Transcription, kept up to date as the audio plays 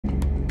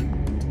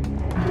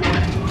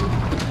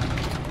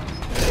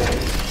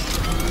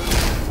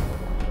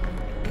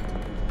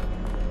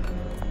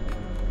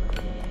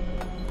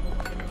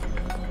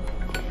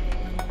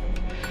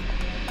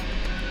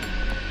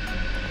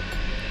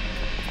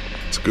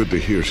good to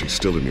hear she's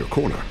still in your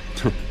corner.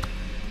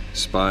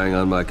 Spying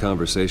on my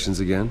conversations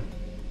again?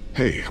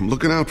 Hey, I'm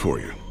looking out for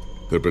you.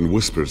 There've been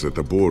whispers that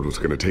the board was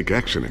gonna take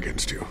action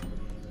against you.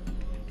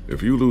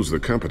 If you lose the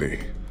company,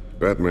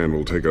 Batman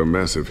will take a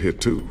massive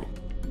hit too.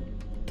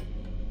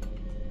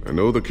 I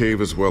know the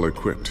cave is well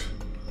equipped,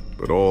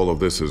 but all of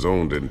this is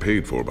owned and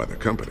paid for by the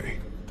company.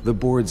 The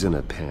board's in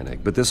a panic,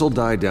 but this'll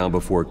die down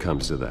before it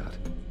comes to that.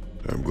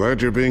 I'm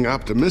glad you're being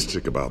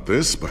optimistic about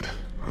this, but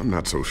I'm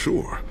not so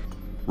sure.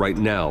 Right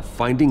now,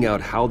 finding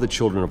out how the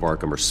Children of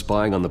Arkham are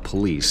spying on the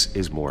police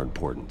is more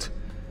important.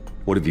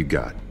 What have you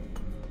got?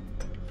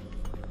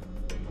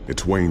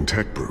 It's Wayne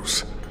Tech,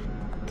 Bruce.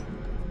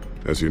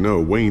 As you know,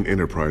 Wayne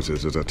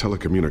Enterprises is a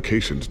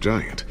telecommunications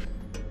giant.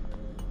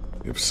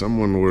 If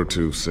someone were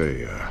to,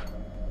 say,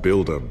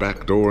 build a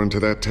backdoor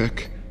into that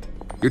tech...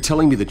 You're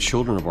telling me the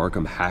Children of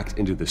Arkham hacked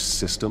into the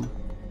system?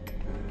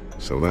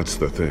 So that's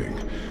the thing.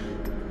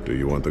 Do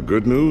you want the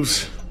good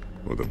news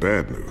or the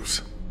bad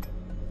news?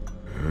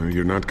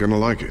 You're not gonna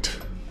like it.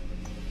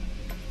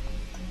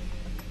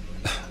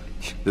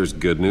 There's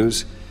good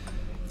news.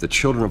 If the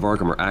Children of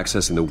Arkham are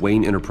accessing the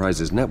Wayne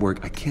Enterprises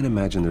network, I can't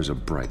imagine there's a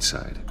bright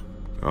side.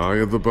 Eye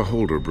of the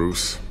beholder,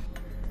 Bruce.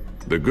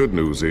 The good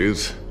news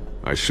is,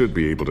 I should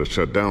be able to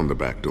shut down the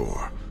back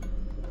door.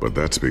 But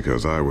that's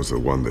because I was the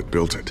one that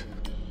built it.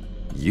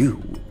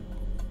 You?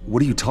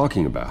 What are you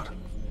talking about?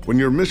 When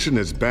your mission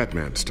as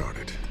Batman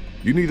started,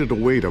 you needed a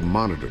way to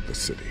monitor the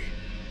city.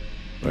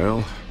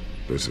 Well,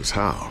 this is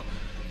how.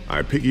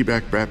 I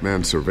piggybacked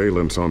Batman's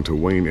surveillance onto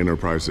Wayne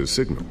Enterprises'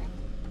 signal.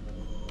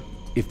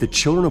 If the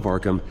Children of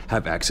Arkham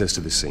have access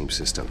to the same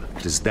system,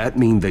 does that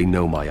mean they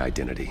know my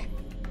identity?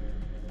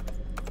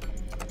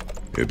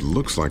 It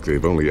looks like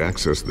they've only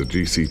accessed the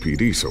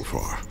GCPD so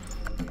far.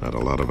 Not a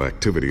lot of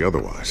activity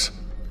otherwise.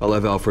 I'll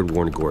have Alfred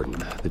warn Gordon.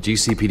 The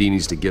GCPD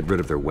needs to get rid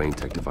of their Wayne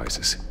Tech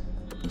devices.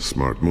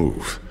 Smart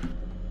move.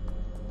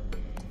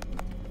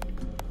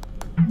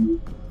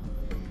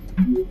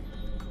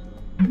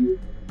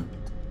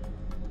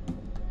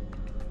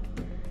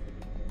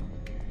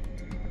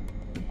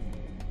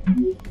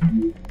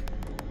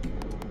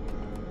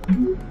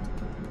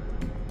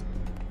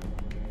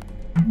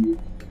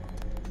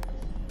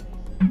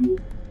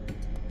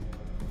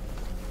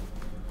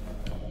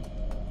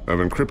 I've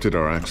encrypted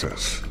our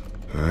access.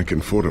 I can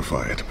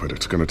fortify it, but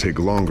it's gonna take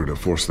longer to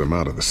force them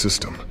out of the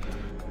system.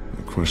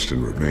 The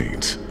question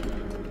remains,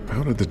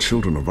 how did the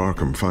Children of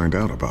Arkham find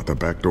out about the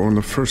back door in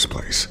the first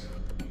place?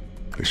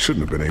 They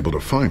shouldn't have been able to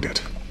find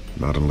it,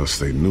 not unless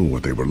they knew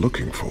what they were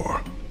looking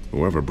for.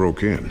 Whoever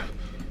broke in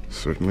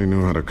certainly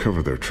knew how to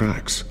cover their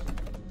tracks.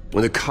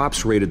 When the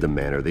cops raided the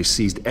manor, they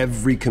seized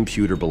every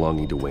computer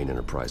belonging to Wayne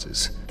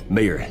Enterprises.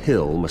 Mayor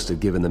Hill must have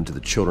given them to the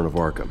Children of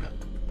Arkham.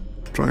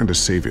 Trying to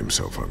save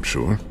himself, I'm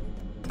sure.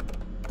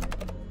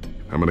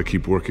 I'm gonna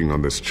keep working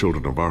on this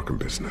Children of Arkham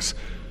business.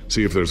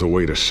 See if there's a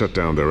way to shut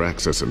down their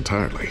access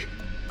entirely.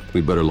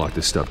 We'd better lock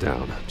this stuff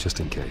down, just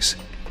in case.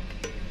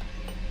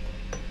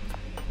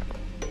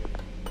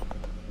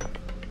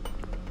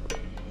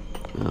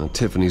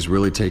 Tiffany's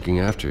really taking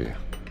after you.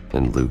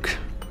 And Luke,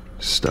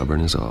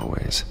 stubborn as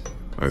always.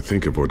 I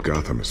think of what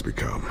Gotham has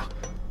become,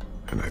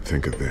 and I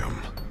think of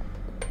them.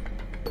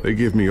 They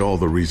give me all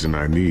the reason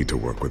I need to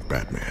work with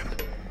Batman.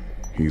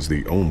 He's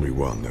the only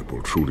one that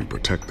will truly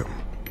protect them.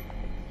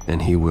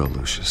 And he will,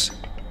 Lucius.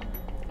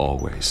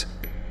 Always.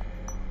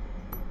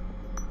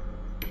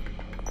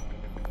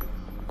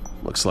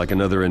 Looks like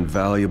another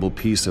invaluable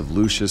piece of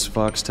Lucius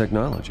Fox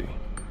technology.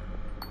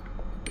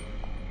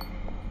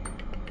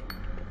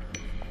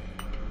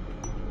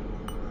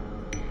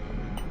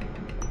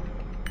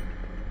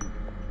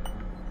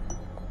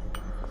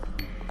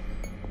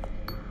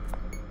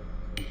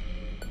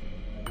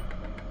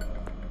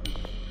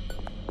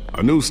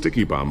 A new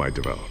sticky bomb I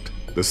developed.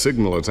 The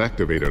signal is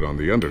activated on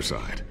the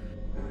underside.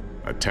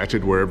 Attach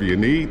it wherever you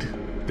need,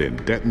 then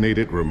detonate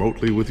it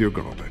remotely with your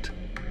gauntlet.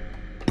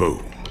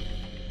 Boom.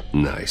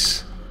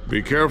 Nice.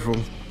 Be careful.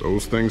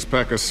 Those things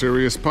pack a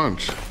serious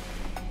punch.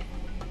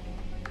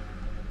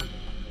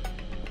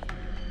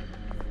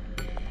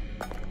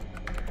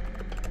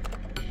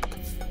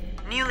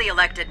 Newly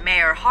elected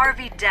Mayor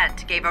Harvey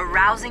Dent gave a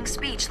rousing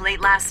speech late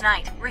last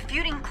night,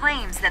 refuting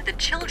claims that the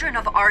Children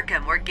of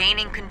Arkham were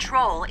gaining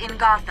control in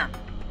Gotham.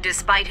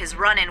 Despite his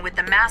run-in with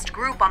the masked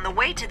group on the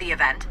way to the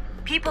event,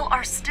 people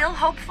are still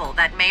hopeful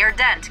that Mayor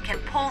Dent can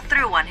pull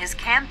through on his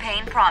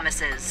campaign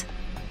promises.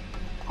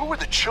 Who are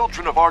the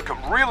Children of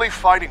Arkham really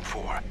fighting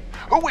for?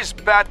 Who is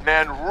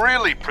Batman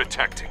really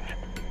protecting?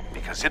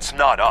 Because it's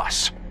not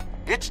us.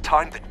 It's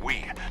time that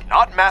we,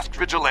 not masked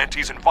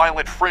vigilantes and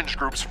violent fringe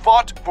groups,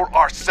 fought for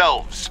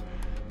ourselves.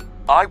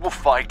 I will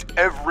fight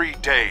every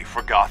day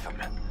for Gotham.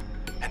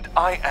 And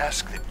I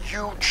ask that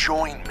you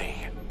join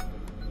me.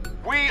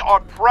 We are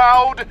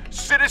proud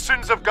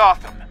citizens of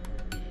Gotham.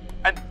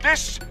 And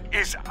this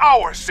is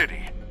our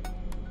city.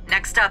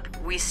 Next up,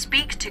 we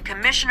speak to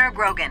Commissioner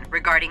Grogan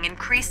regarding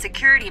increased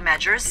security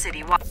measures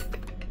citywide.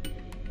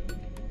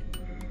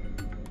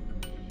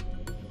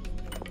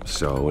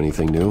 So,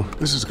 anything new?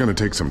 This is gonna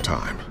take some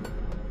time.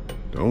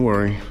 Don't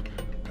worry.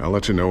 I'll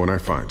let you know when I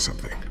find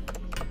something.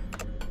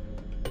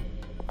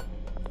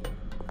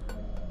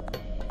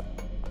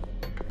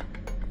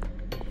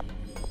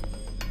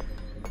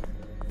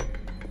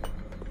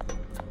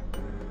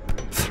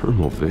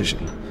 Thermal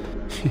vision.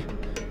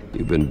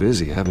 You've been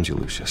busy, haven't you,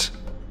 Lucius?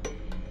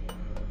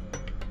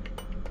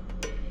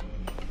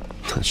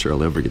 Not sure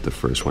I'll ever get the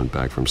first one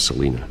back from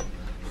Selena.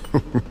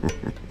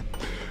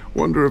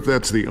 Wonder if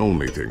that's the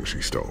only thing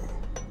she stole.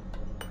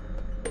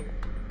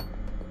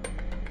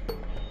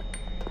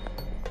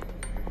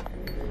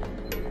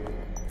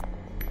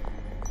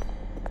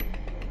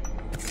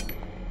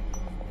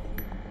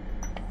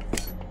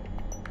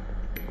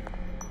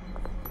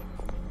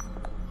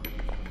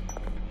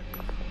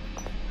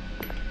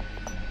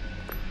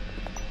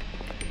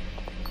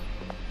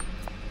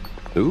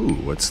 Ooh,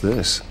 what's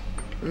this?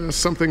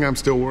 Something I'm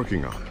still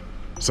working on.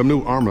 Some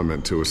new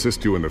armament to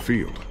assist you in the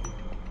field.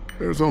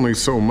 There's only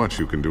so much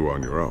you can do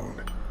on your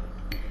own.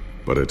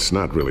 But it's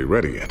not really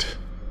ready yet.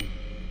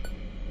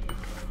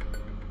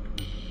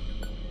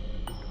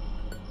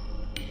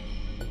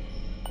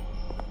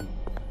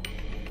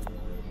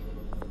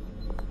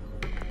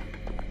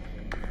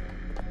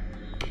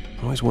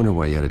 I always wonder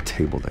why you had a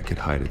table that could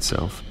hide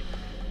itself.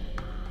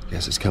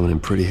 Guess it's coming in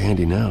pretty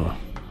handy now.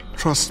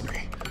 Trust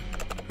me,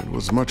 it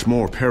was much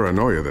more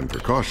paranoia than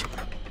precaution.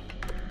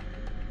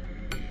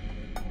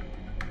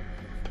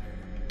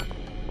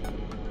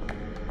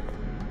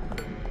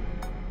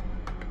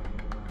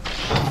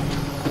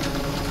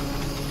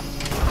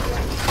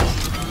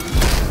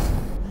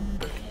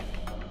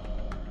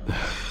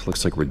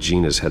 Looks like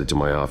Regina's headed to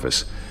my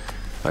office.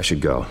 I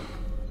should go.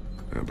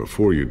 And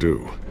before you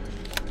do...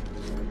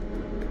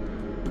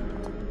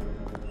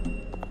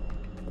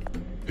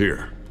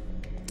 Here.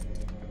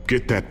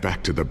 Get that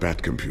back to the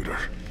Bat computer.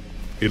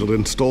 It'll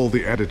install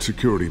the added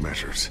security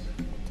measures.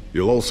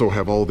 You'll also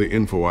have all the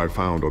info I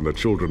found on the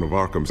Children of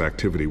Arkham's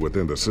activity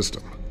within the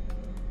system.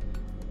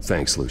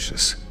 Thanks,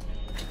 Lucius.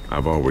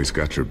 I've always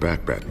got your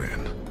back,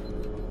 Batman.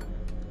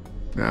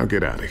 Now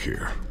get out of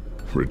here.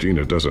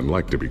 Regina doesn't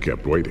like to be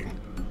kept waiting.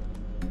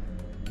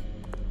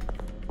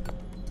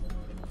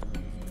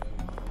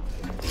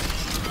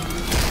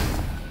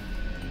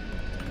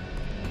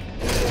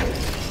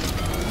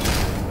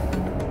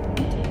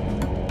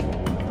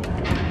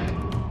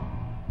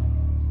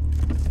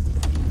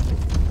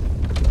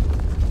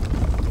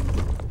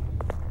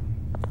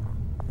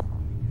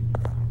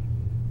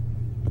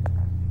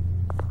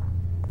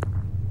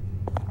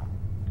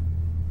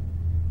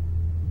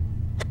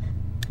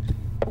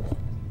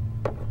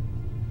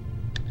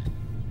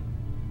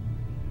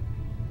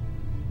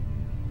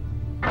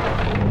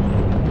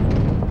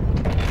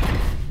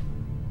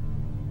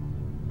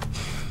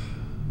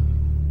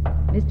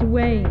 Mr.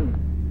 Wayne.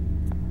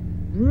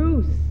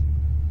 Bruce.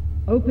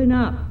 Open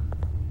up.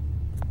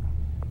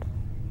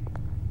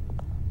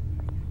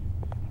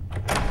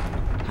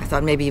 I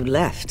thought maybe you'd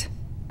left.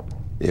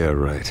 Yeah,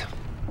 right.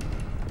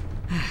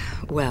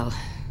 Well,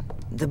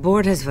 the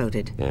board has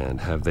voted.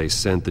 And have they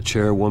sent the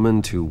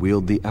chairwoman to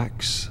wield the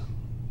axe?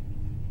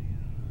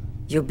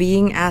 You're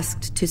being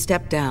asked to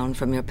step down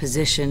from your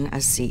position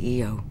as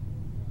CEO.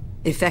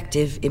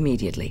 Effective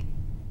immediately.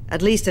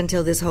 At least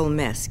until this whole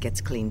mess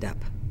gets cleaned up.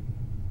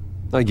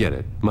 I get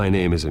it. My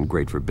name isn't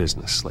great for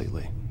business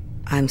lately.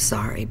 I'm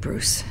sorry,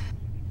 Bruce.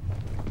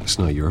 It's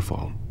not your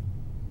fault.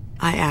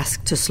 I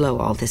asked to slow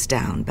all this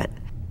down, but...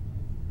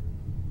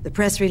 the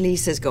press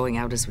release is going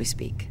out as we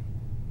speak.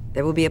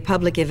 There will be a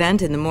public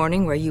event in the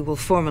morning where you will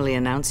formally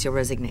announce your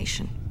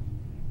resignation.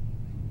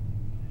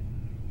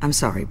 I'm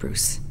sorry,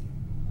 Bruce.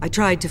 I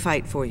tried to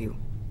fight for you.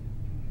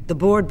 The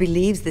board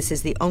believes this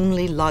is the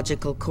only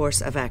logical course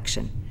of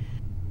action.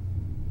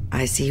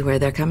 I see where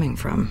they're coming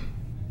from.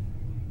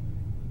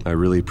 I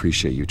really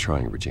appreciate you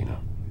trying, Regina.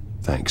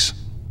 Thanks.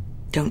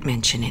 Don't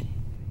mention it.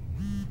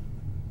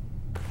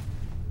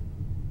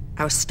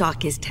 Our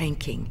stock is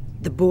tanking.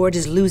 The board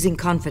is losing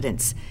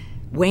confidence.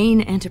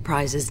 Wayne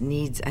Enterprises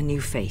needs a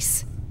new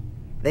face.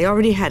 They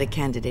already had a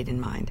candidate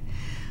in mind.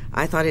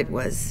 I thought it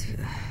was...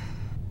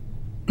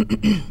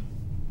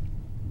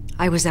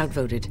 I was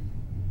outvoted.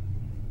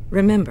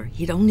 Remember,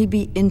 he'd only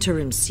be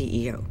interim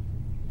CEO.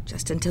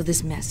 Just until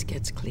this mess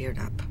gets cleared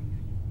up.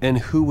 And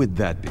who would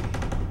that be?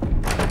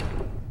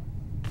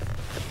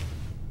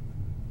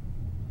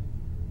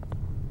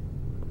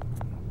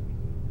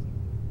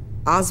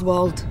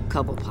 Oswald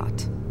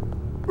Cobblepot.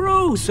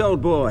 Bruce,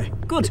 old boy.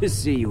 Good to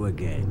see you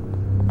again.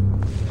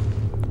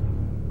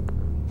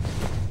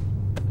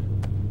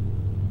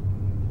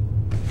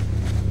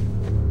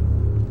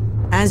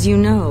 As you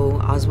know,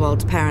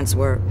 Oswald's parents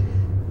were,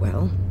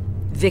 well,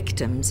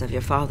 victims of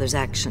your father's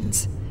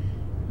actions.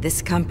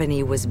 This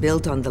company was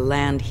built on the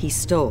land he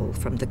stole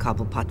from the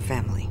Cobblepot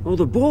family. Well,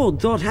 the board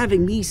thought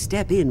having me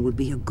step in would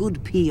be a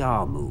good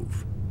PR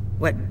move.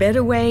 What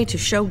better way to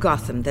show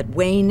Gotham that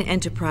Wayne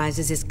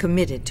Enterprises is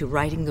committed to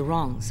righting the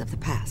wrongs of the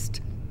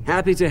past?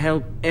 Happy to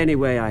help any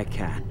way I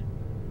can.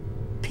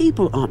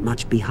 People aren't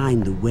much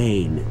behind the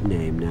Wayne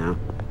name now.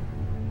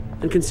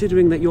 And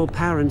considering that your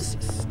parents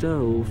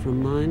stole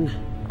from mine...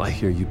 I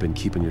hear you've been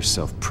keeping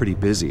yourself pretty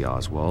busy,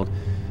 Oswald.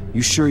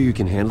 You sure you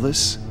can handle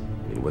this?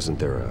 I mean, wasn't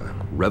there a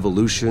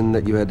revolution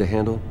that you had to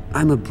handle?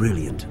 I'm a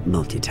brilliant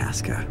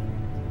multitasker.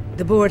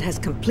 The board has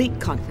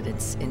complete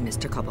confidence in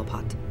Mr.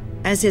 Cobblepot.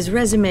 As his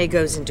resume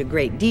goes into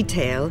great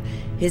detail,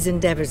 his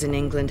endeavors in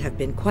England have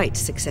been quite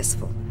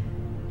successful.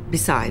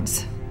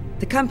 Besides,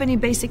 the company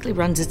basically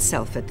runs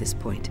itself at this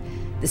point.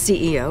 The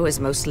CEO is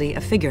mostly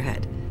a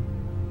figurehead.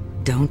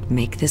 Don't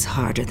make this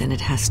harder than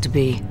it has to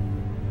be.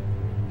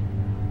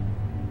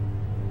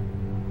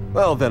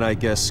 Well, then I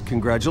guess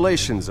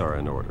congratulations are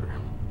in order.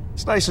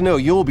 It's nice to know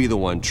you'll be the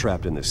one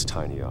trapped in this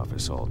tiny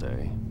office all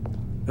day.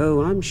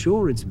 Oh, I'm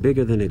sure it's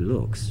bigger than it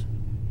looks.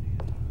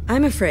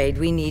 I'm afraid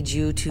we need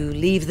you to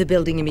leave the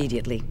building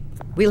immediately.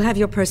 We'll have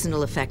your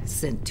personal effects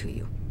sent to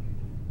you.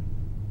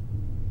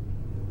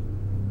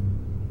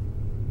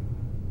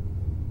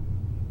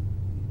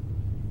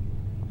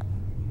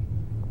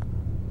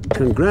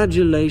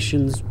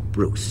 Congratulations,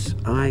 Bruce.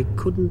 I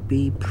couldn't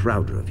be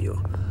prouder of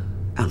you.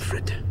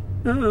 Alfred.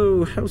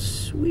 Oh, how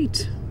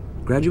sweet.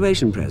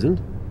 Graduation present?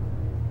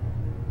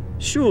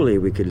 Surely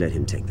we could let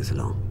him take this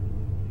along.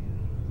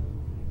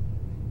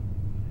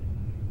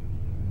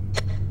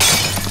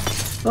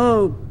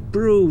 Oh,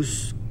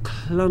 Bruce.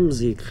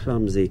 Clumsy,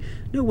 clumsy.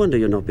 No wonder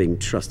you're not being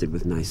trusted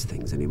with nice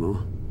things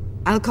anymore.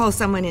 I'll call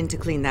someone in to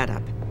clean that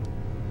up.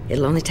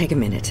 It'll only take a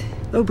minute.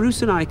 Oh,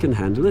 Bruce and I can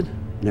handle it.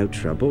 No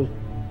trouble.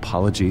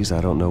 Apologies, I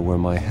don't know where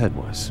my head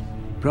was.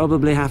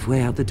 Probably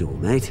halfway out the door,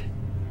 mate.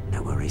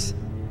 No worries.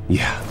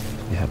 Yeah,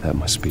 that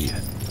must be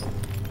it.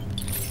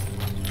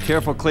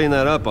 Careful cleaning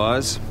that up,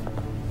 Oz.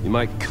 You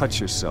might cut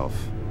yourself.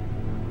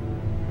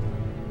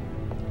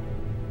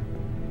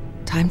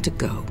 Time to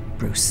go,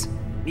 Bruce.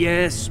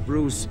 Yes,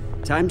 Bruce.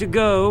 Time to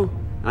go.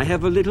 I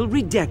have a little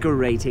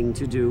redecorating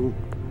to do.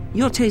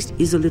 Your taste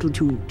is a little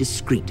too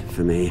discreet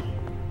for me.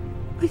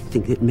 I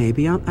think that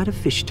maybe I'll add a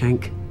fish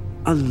tank.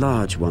 A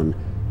large one.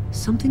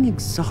 Something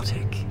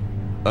exotic.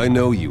 I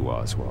know you,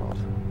 Oswald.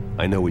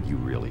 I know what you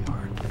really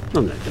are.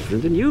 I'm no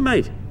different than you,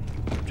 mate.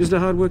 Just a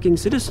hard-working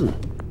citizen.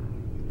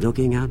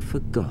 Looking out for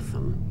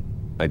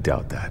Gotham. I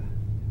doubt that.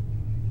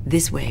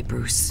 This way,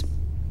 Bruce.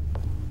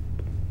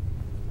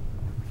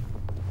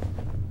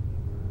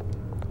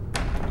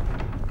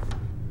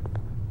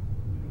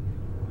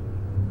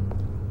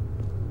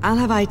 I'll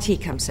have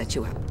IT come set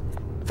you up.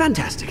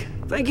 Fantastic.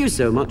 Thank you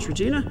so much,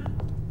 Regina.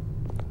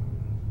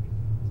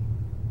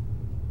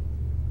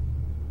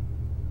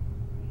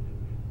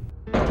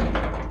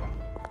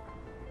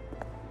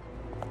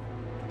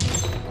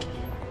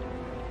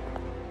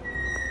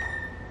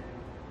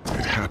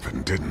 It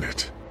happened, didn't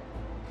it?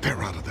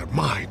 They're out of their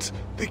minds.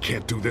 They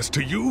can't do this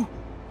to you.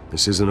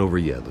 This isn't over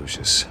yet,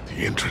 Lucius.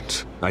 The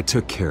entrance. I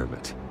took care of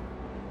it.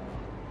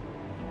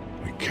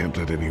 We can't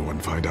let anyone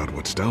find out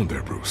what's down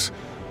there, Bruce.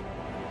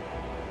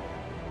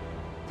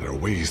 There are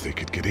ways they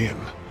could get in.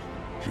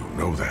 You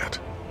know that.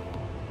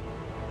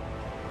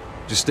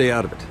 Just stay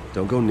out of it.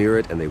 Don't go near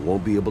it, and they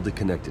won't be able to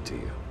connect it to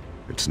you.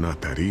 It's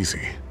not that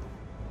easy.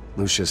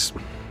 Lucius,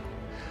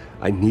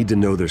 I need to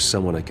know there's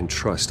someone I can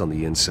trust on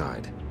the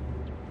inside.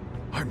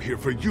 I'm here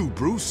for you,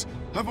 Bruce.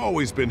 I've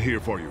always been here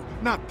for you,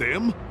 not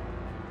them.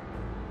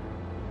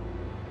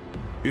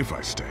 If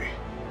I stay,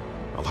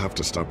 I'll have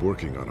to stop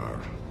working on our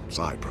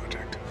side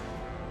project.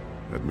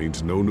 That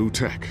means no new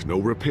tech, no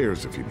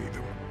repairs if you need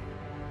them.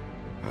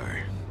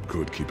 I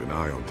could keep an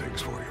eye on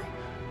things for you.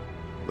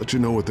 Let you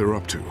know what they're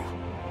up to.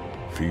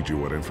 Feed you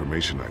what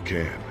information I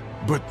can.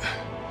 But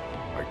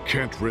I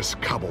can't risk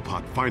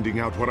Cobblepot finding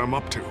out what I'm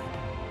up to.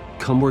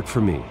 Come work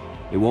for me.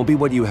 It won't be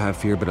what you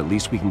have here, but at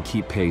least we can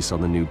keep pace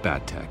on the new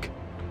bat tech.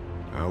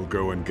 I'll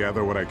go and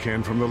gather what I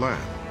can from the lab.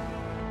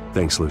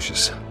 Thanks,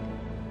 Lucius.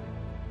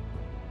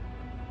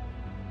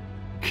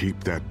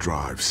 Keep that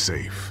drive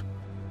safe.